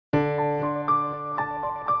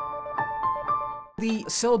The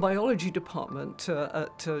cell biology department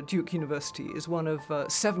at Duke University is one of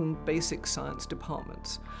 7 basic science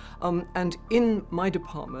departments. And in my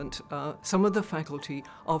department, some of the faculty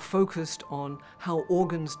are focused on how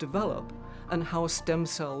organs develop and how stem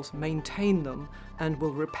cells maintain them and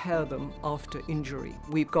will repair them after injury.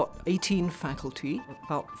 We've got 18 faculty,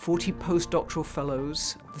 about 40 postdoctoral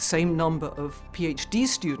fellows, the same number of PhD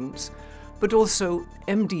students, but also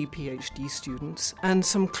MD PhD students and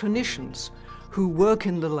some clinicians who work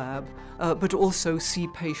in the lab, but also see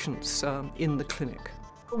patients in the clinic.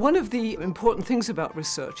 One of the important things about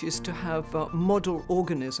research is to have model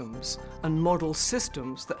organisms and model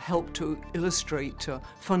systems that help to illustrate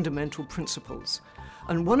fundamental principles.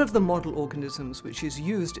 And one of the model organisms which is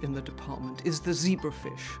used in the department is the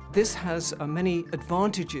zebrafish. This has many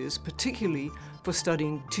advantages, particularly for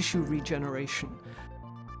studying tissue regeneration.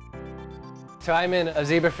 So I'm in a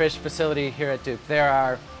zebrafish facility here at Duke. There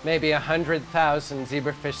are maybe 100,000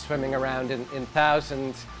 zebrafish swimming around in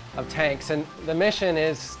thousands of tanks, and the mission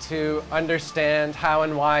is to understand how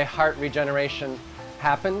and why heart regeneration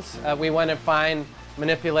happens. We want to find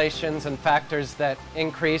manipulations and factors that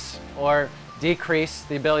increase or decrease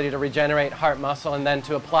the ability to regenerate heart muscle, and then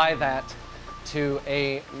to apply that to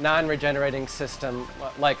a non-regenerating system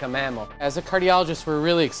like a mammal. As a cardiologist, we're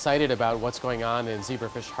really excited about what's going on in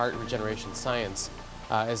zebrafish heart regeneration science.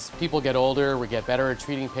 As people get older, we get better at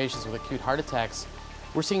treating patients with acute heart attacks.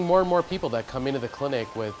 We're seeing more and more people that come into the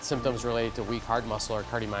clinic with symptoms related to weak heart muscle or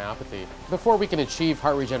cardiomyopathy. Before we can achieve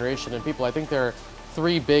heart regeneration in people, I think there are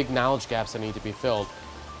 3 big knowledge gaps that need to be filled.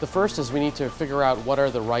 The first is we need to figure out what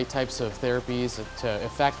are the right types of therapies to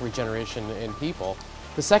affect regeneration in people.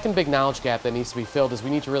 The second big knowledge gap that needs to be filled is we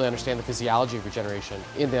need to really understand the physiology of regeneration.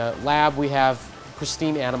 In the lab, we have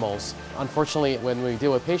pristine animals. Unfortunately, when we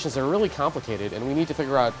deal with patients, they're really complicated, and we need to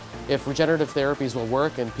figure out if regenerative therapies will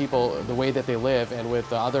work in people the way that they live and with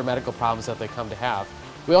the other medical problems that they come to have.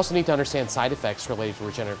 We also need to understand side effects related to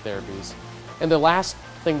regenerative therapies. And the last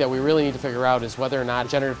thing that we really need to figure out is whether or not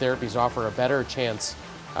regenerative therapies offer a better chance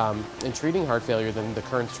in treating heart failure than the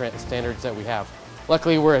current standards that we have.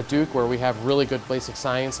 Luckily, we're at Duke where we have really good basic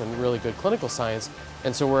science and really good clinical science,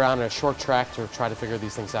 and so we're on a short track to try to figure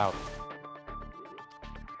these things out.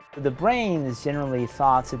 The brain is generally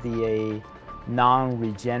thought to be a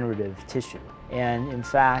non-regenerative tissue, and in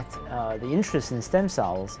fact, the interest in stem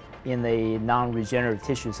cells in a non-regenerative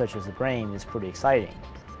tissue such as the brain is pretty exciting,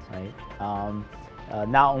 right?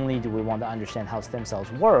 Not only do we want to understand how stem cells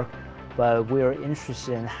work, but we're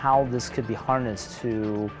interested in how this could be harnessed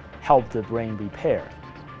to help the brain repair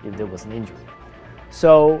if there was an injury.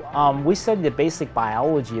 So we study the basic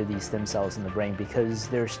biology of these stem cells in the brain because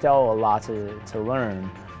there's still a lot to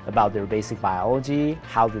learn about their basic biology,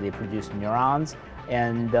 how do they produce neurons,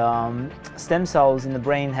 and stem cells in the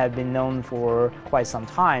brain have been known for quite some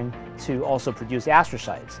time to also produce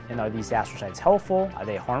astrocytes. And are these astrocytes helpful? Are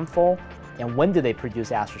they harmful? And when do they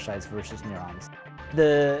produce astrocytes versus neurons?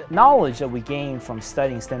 The knowledge that we gain from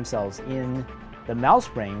studying stem cells in the mouse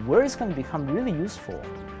brain, where it's going to become really useful,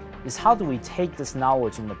 is how do we take this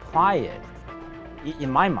knowledge and apply it, in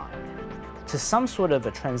my mind, to some sort of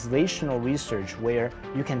a translational research where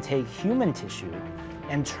you can take human tissue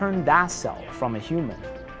and turn that cell from a human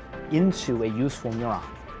into a useful neuron.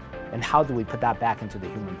 And how do we put that back into the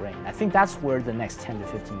human brain? I think that's where the next 10 to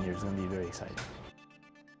 15 years is going to be very exciting.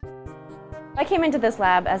 I came into this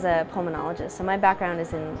lab as a pulmonologist, so my background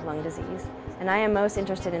is in lung disease, and I am most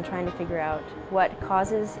interested in trying to figure out what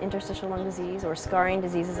causes interstitial lung disease or scarring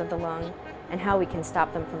diseases of the lung and how we can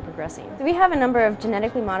stop them from progressing. So we have a number of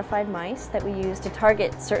genetically modified mice that we use to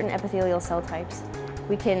target certain epithelial cell types.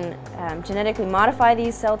 We can genetically modify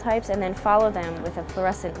these cell types and then follow them with a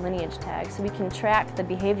fluorescent lineage tag, so we can track the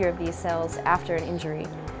behavior of these cells after an injury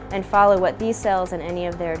and follow what these cells and any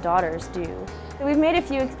of their daughters do. So we've made a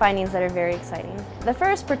few findings that are very exciting. The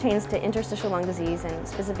first pertains to interstitial lung disease and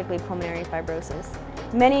specifically pulmonary fibrosis.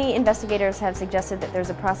 Many investigators have suggested that there's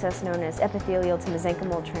a process known as epithelial to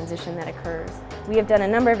mesenchymal transition that occurs. We have done a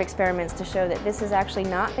number of experiments to show that this is actually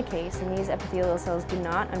not the case, and these epithelial cells do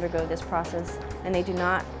not undergo this process and they do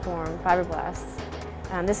not form fibroblasts.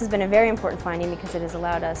 This has been a very important finding because it has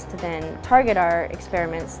allowed us to then target our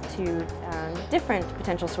experiments to different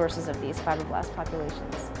potential sources of these fibroblast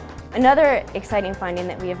populations. Another exciting finding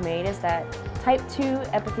that we have made is that type 2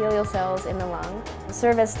 epithelial cells in the lung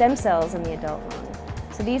serve as stem cells in the adult lung.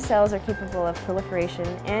 So these cells are capable of proliferation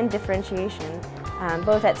and differentiation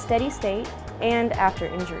both at steady state and after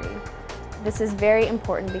injury. This is very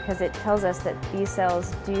important because it tells us that these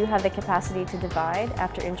cells do have the capacity to divide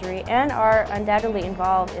after injury and are undoubtedly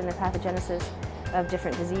involved in the pathogenesis of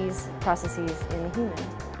different disease processes in the human.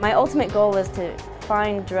 My ultimate goal was to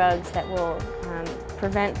find drugs that will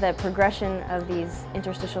prevent the progression of these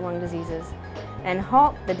interstitial lung diseases and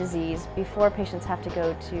halt the disease before patients have to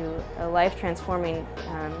go to a life-transforming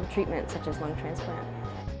treatment such as lung transplant.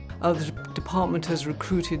 The department has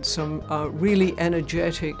recruited some really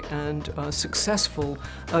energetic and successful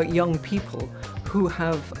young people who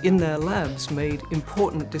have in their labs made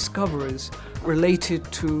important discoveries related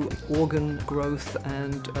to organ growth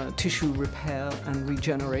and tissue repair and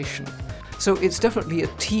regeneration. So it's definitely a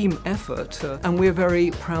team effort, and we're very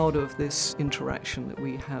proud of this interaction that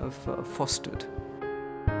we have fostered.